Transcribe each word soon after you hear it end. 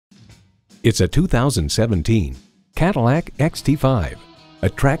It's a 2017 Cadillac XT5.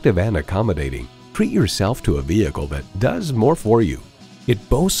 Attractive and accommodating, treat yourself to a vehicle that does more for you. It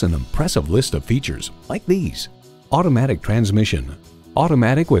boasts an impressive list of features like these: automatic transmission,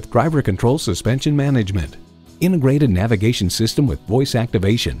 automatic with driver control suspension management, integrated navigation system with voice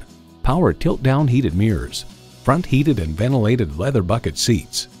activation, power tilt-down heated mirrors, front heated and ventilated leather bucket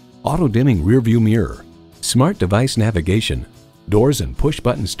seats, auto-dimming rearview mirror, smart device navigation, doors and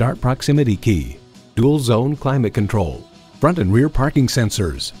push-button start proximity key, dual-zone climate control, front and rear parking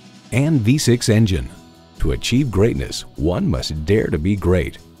sensors, and V6 engine. To achieve greatness, one must dare to be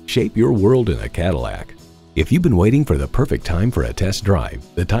great. Shape your world in a Cadillac. If you've been waiting for the perfect time for a test drive,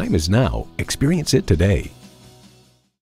 the time is now. Experience it today.